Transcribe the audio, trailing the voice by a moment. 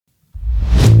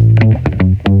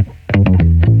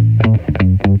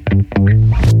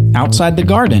Outside the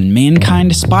garden,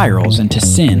 mankind spirals into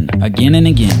sin again and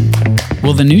again.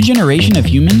 Will the new generation of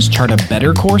humans chart a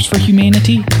better course for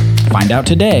humanity? Find out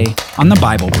today on the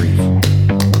Bible Brief.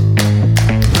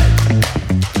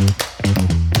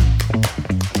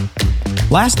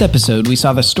 Last episode, we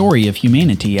saw the story of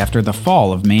humanity after the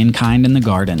fall of mankind in the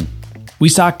garden. We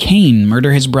saw Cain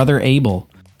murder his brother Abel,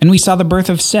 and we saw the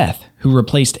birth of Seth, who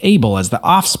replaced Abel as the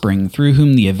offspring through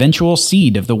whom the eventual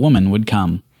seed of the woman would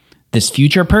come, this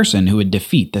future person who would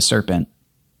defeat the serpent.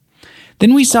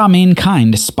 Then we saw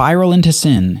mankind spiral into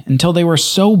sin until they were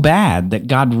so bad that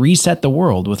God reset the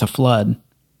world with a flood.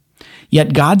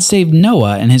 Yet God saved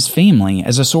Noah and his family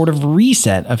as a sort of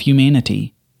reset of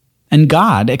humanity. And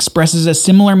God expresses a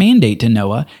similar mandate to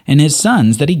Noah and his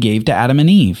sons that he gave to Adam and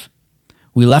Eve.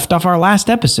 We left off our last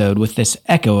episode with this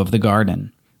echo of the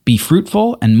garden. Be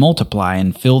fruitful and multiply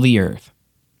and fill the earth.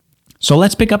 So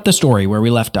let's pick up the story where we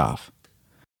left off.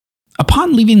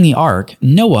 Upon leaving the ark,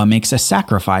 Noah makes a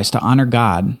sacrifice to honor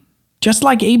God, just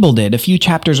like Abel did a few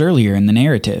chapters earlier in the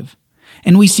narrative.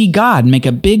 And we see God make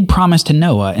a big promise to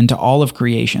Noah and to all of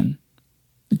creation.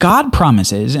 God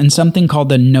promises in something called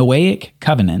the Noahic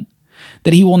covenant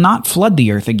that he will not flood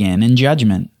the earth again in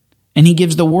judgment, and he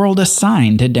gives the world a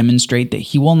sign to demonstrate that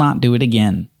he will not do it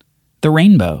again, the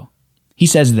rainbow. He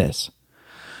says this,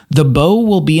 "The bow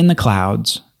will be in the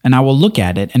clouds, and I will look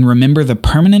at it and remember the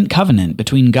permanent covenant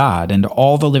between God and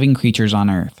all the living creatures on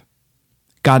earth."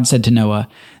 God said to Noah,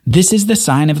 "This is the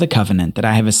sign of the covenant that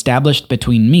I have established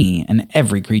between me and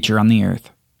every creature on the earth."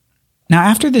 Now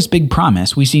after this big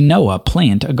promise, we see Noah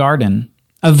plant a garden,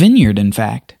 a vineyard in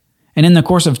fact, and in the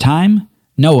course of time,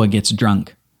 Noah gets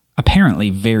drunk,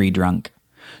 apparently very drunk,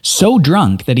 so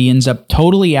drunk that he ends up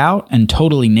totally out and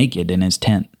totally naked in his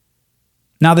tent.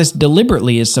 Now, this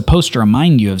deliberately is supposed to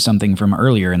remind you of something from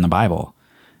earlier in the Bible.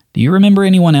 Do you remember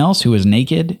anyone else who was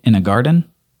naked in a garden?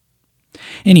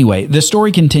 Anyway, the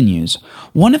story continues.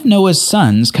 One of Noah's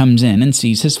sons comes in and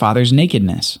sees his father's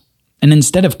nakedness, and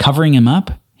instead of covering him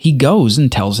up, he goes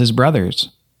and tells his brothers.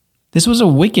 This was a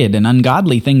wicked and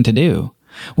ungodly thing to do.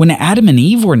 When Adam and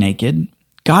Eve were naked,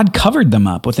 God covered them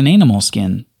up with an animal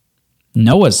skin.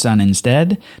 Noah's son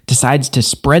instead decides to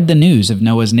spread the news of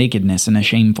Noah's nakedness in a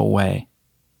shameful way.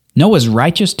 Noah's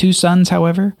righteous two sons,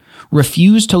 however,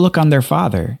 refuse to look on their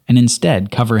father and instead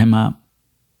cover him up.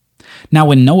 Now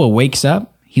when Noah wakes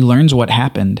up, he learns what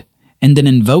happened and then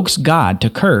invokes God to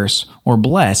curse or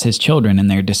bless his children and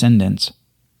their descendants.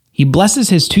 He blesses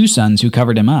his two sons who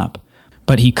covered him up,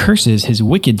 but he curses his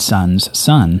wicked son's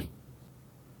son.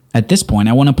 At this point,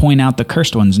 I want to point out the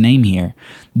cursed one's name here.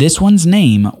 This one's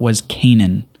name was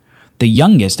Canaan, the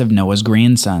youngest of Noah's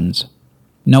grandsons.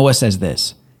 Noah says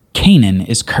this, "Canaan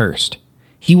is cursed.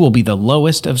 He will be the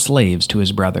lowest of slaves to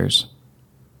his brothers."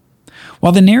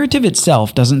 While the narrative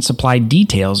itself doesn't supply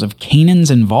details of Canaan's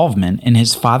involvement in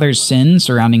his father's sin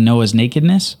surrounding Noah's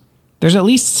nakedness, there's at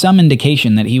least some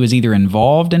indication that he was either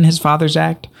involved in his father's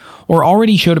act or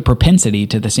already showed a propensity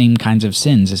to the same kinds of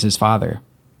sins as his father,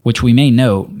 which we may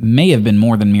note may have been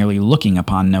more than merely looking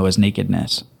upon Noah's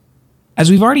nakedness. As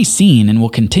we've already seen and will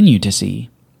continue to see,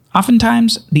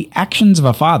 oftentimes the actions of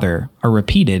a father are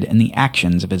repeated in the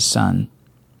actions of his son.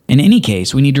 In any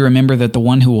case, we need to remember that the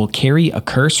one who will carry a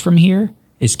curse from here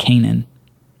is Canaan.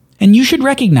 And you should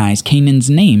recognize Canaan's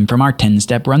name from our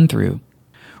 10-step run-through.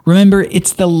 Remember,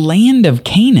 it's the land of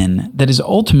Canaan that is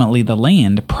ultimately the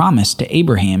land promised to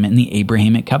Abraham in the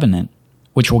Abrahamic covenant,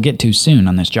 which we'll get to soon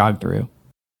on this jog-through.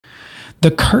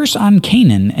 The curse on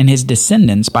Canaan and his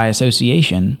descendants by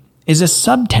association is a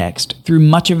subtext through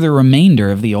much of the remainder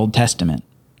of the Old Testament.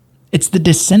 It's the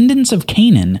descendants of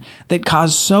Canaan that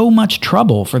cause so much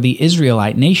trouble for the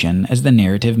Israelite nation as the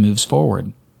narrative moves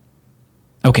forward.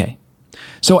 Okay,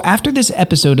 so after this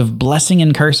episode of blessing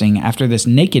and cursing after this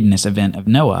nakedness event of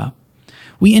Noah,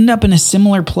 we end up in a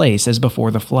similar place as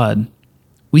before the flood.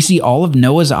 We see all of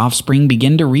Noah's offspring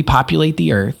begin to repopulate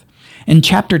the earth, and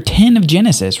chapter 10 of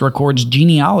Genesis records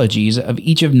genealogies of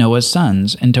each of Noah's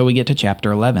sons until we get to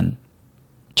chapter 11.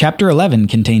 Chapter 11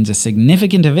 contains a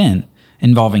significant event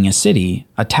involving a city,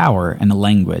 a tower, and a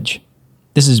language.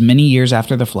 This is many years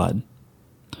after the flood.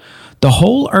 The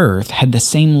whole earth had the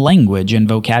same language and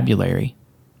vocabulary.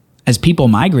 As people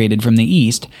migrated from the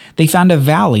east, they found a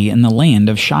valley in the land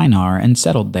of Shinar and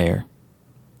settled there.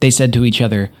 They said to each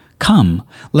other, "Come,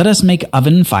 let us make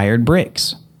oven-fired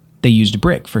bricks." They used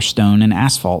brick for stone and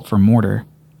asphalt for mortar.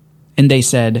 And they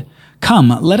said,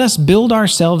 "Come, let us build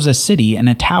ourselves a city and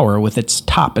a tower with its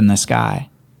top in the sky.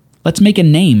 Let's make a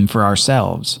name for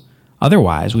ourselves.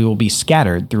 Otherwise, we will be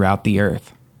scattered throughout the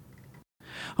earth."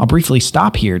 I'll briefly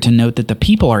stop here to note that the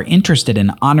people are interested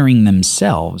in honoring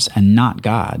themselves and not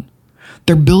God.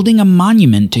 They're building a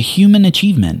monument to human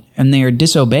achievement, and they are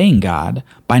disobeying God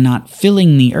by not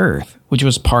filling the earth, which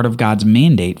was part of God's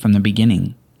mandate from the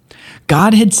beginning.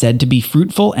 God had said to be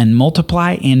fruitful and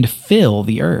multiply and fill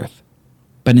the earth.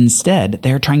 But instead,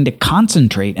 they are trying to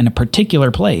concentrate in a particular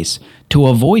place to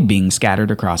avoid being scattered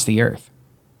across the earth.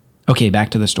 Okay, back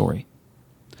to the story.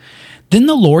 Then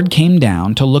the Lord came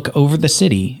down to look over the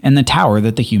city and the tower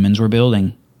that the humans were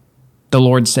building. The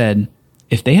Lord said,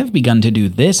 "If they have begun to do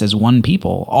this as one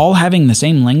people, all having the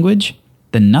same language,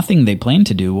 then nothing they plan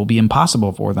to do will be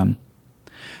impossible for them.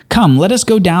 Come, let us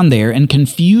go down there and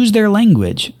confuse their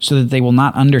language so that they will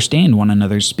not understand one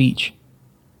another's speech."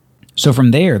 So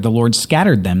from there the Lord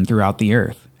scattered them throughout the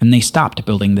earth, and they stopped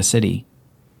building the city.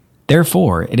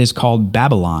 Therefore it is called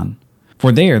Babylon,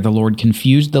 for there the Lord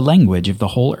confused the language of the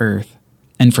whole earth,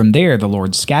 and from there the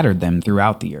Lord scattered them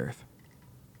throughout the earth.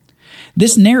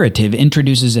 This narrative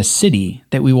introduces a city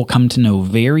that we will come to know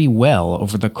very well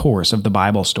over the course of the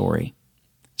Bible story.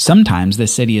 Sometimes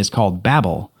this city is called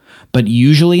Babel, but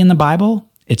usually in the Bible,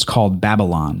 it's called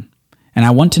Babylon. And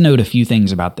I want to note a few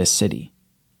things about this city.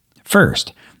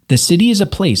 First, the city is a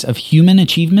place of human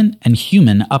achievement and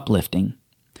human uplifting.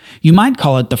 You might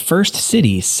call it the first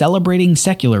city celebrating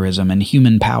secularism and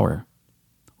human power.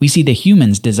 We see the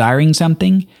humans desiring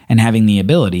something and having the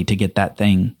ability to get that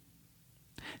thing.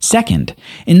 Second,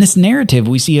 in this narrative,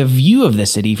 we see a view of the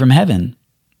city from heaven.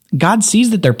 God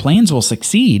sees that their plans will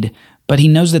succeed, but he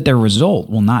knows that their result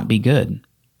will not be good.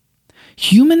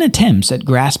 Human attempts at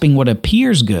grasping what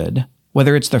appears good,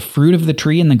 whether it's the fruit of the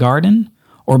tree in the garden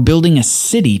or building a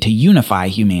city to unify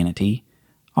humanity,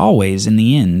 always, in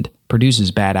the end, produces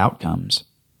bad outcomes.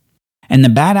 And the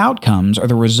bad outcomes are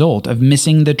the result of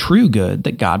missing the true good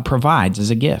that God provides as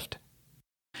a gift.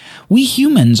 We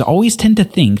humans always tend to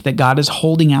think that God is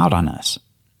holding out on us,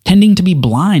 tending to be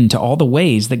blind to all the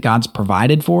ways that God's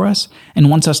provided for us and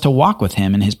wants us to walk with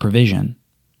him in his provision.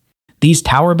 These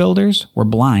tower builders were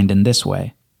blind in this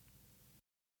way.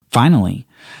 Finally,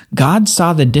 God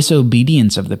saw the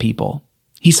disobedience of the people.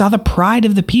 He saw the pride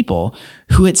of the people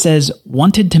who, it says,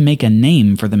 wanted to make a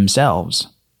name for themselves.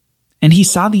 And he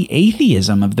saw the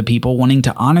atheism of the people wanting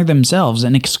to honor themselves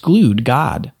and exclude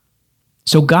God.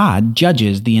 So God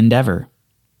judges the endeavor.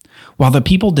 While the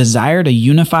people desired a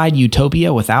unified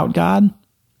utopia without God,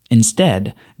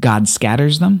 instead, God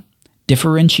scatters them,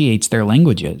 differentiates their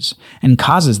languages, and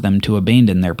causes them to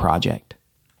abandon their project.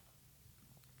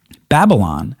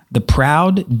 Babylon, the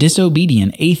proud,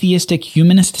 disobedient, atheistic,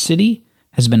 humanist city,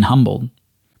 has been humbled,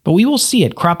 but we will see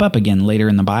it crop up again later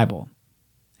in the Bible.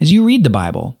 As you read the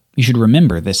Bible, you should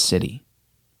remember this city.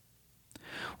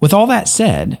 With all that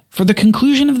said, for the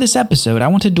conclusion of this episode, I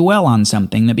want to dwell on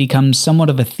something that becomes somewhat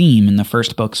of a theme in the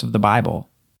first books of the Bible.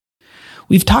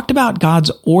 We've talked about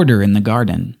God's order in the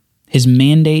garden, his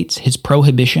mandates, his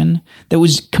prohibition, that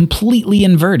was completely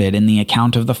inverted in the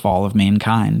account of the fall of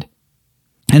mankind.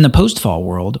 In the post-fall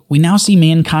world, we now see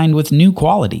mankind with new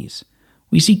qualities.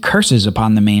 We see curses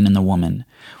upon the man and the woman.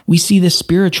 We see the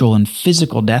spiritual and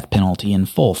physical death penalty in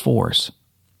full force.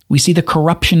 We see the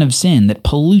corruption of sin that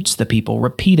pollutes the people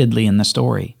repeatedly in the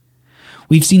story.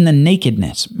 We've seen the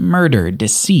nakedness, murder,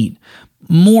 deceit,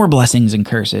 more blessings and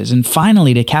curses, and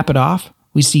finally, to cap it off,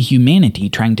 we see humanity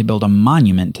trying to build a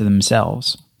monument to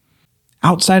themselves.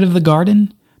 Outside of the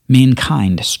garden,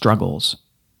 mankind struggles.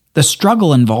 The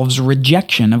struggle involves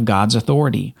rejection of God's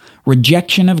authority,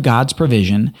 rejection of God's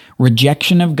provision,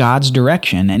 rejection of God's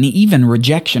direction, and even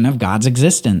rejection of God's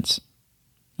existence.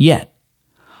 Yet,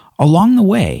 along the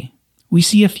way, we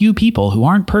see a few people who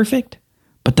aren't perfect,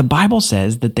 but the Bible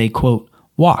says that they, quote,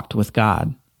 walked with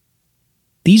God.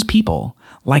 These people,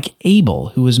 like Abel,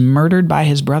 who was murdered by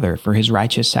his brother for his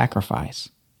righteous sacrifice,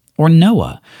 or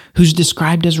Noah, who's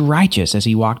described as righteous as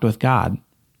he walked with God,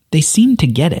 they seemed to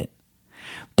get it.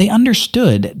 They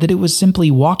understood that it was simply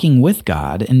walking with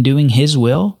God and doing his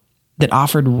will that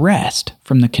offered rest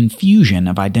from the confusion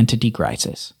of identity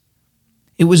crisis.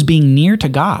 It was being near to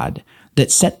God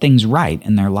that set things right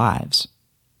in their lives.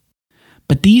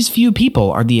 But these few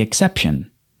people are the exception,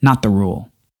 not the rule.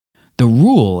 The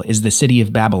rule is the city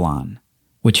of Babylon,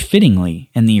 which fittingly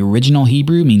in the original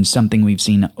Hebrew means something we've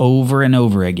seen over and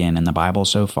over again in the Bible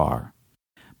so far.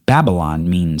 Babylon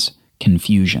means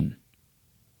confusion.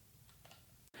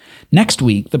 Next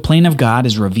week, the plan of God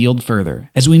is revealed further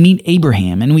as we meet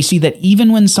Abraham, and we see that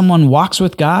even when someone walks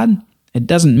with God, it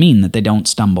doesn't mean that they don't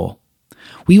stumble.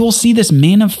 We will see this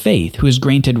man of faith who is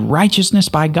granted righteousness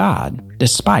by God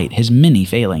despite his many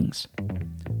failings.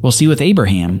 We'll see with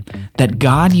Abraham that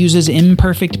God uses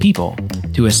imperfect people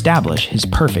to establish his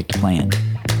perfect plan.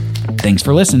 Thanks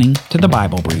for listening to the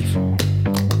Bible Brief.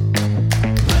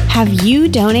 Have you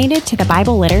donated to the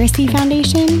Bible Literacy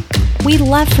Foundation? We'd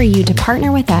love for you to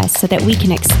partner with us so that we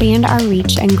can expand our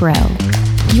reach and grow.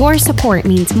 Your support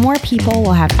means more people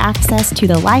will have access to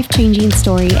the life-changing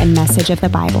story and message of the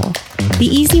Bible. The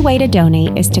easy way to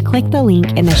donate is to click the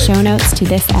link in the show notes to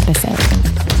this episode.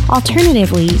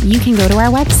 Alternatively, you can go to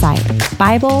our website,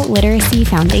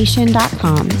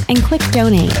 BibleLiteracyFoundation.com, and click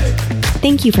Donate.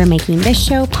 Thank you for making this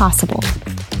show possible.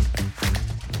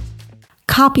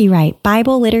 Copyright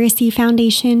Bible Literacy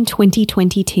Foundation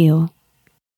 2022.